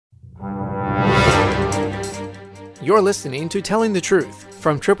You're listening to Telling the Truth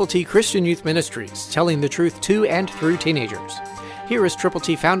from Triple T Christian Youth Ministries, telling the truth to and through teenagers. Here is Triple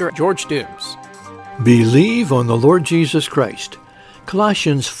T founder George Dooms. Believe on the Lord Jesus Christ.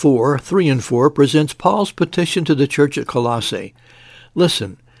 Colossians 4:3-4 presents Paul's petition to the church at Colossae.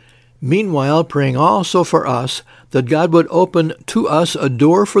 Listen, meanwhile praying also for us, that God would open to us a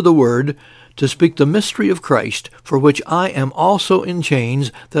door for the word, to speak the mystery of Christ, for which I am also in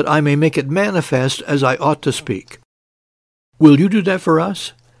chains, that I may make it manifest as I ought to speak. Will you do that for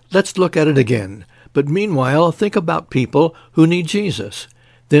us? Let's look at it again. But meanwhile, think about people who need Jesus.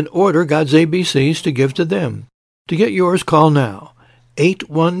 Then order God's ABCs to give to them. To get yours, call now.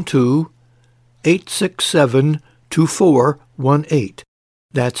 812-867-2418.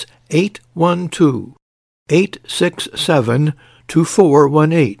 That's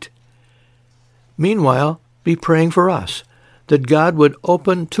 812-867-2418. Meanwhile, be praying for us, that God would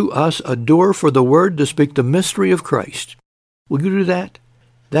open to us a door for the Word to speak the mystery of Christ. Will you do that?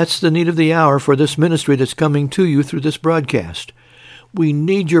 That's the need of the hour for this ministry that's coming to you through this broadcast. We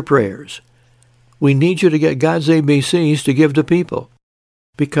need your prayers. We need you to get God's ABCs to give to people,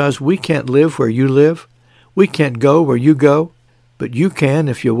 because we can't live where you live. We can't go where you go, but you can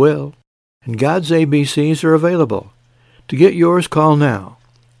if you will. And God's ABCs are available. To get yours, call now.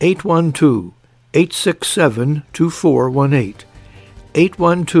 812-867-2418.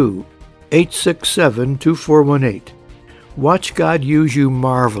 812-867-2418. Watch God use you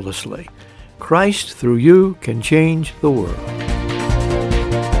marvelously. Christ, through you, can change the world.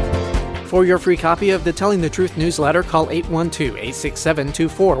 For your free copy of the Telling the Truth newsletter, call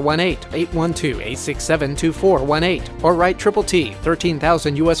 812-867-2418, 812-867-2418, or write Triple T,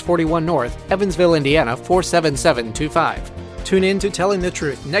 13,000 U.S. 41 North, Evansville, Indiana, 47725. Tune in to Telling the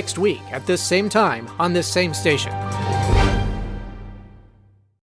Truth next week at this same time on this same station.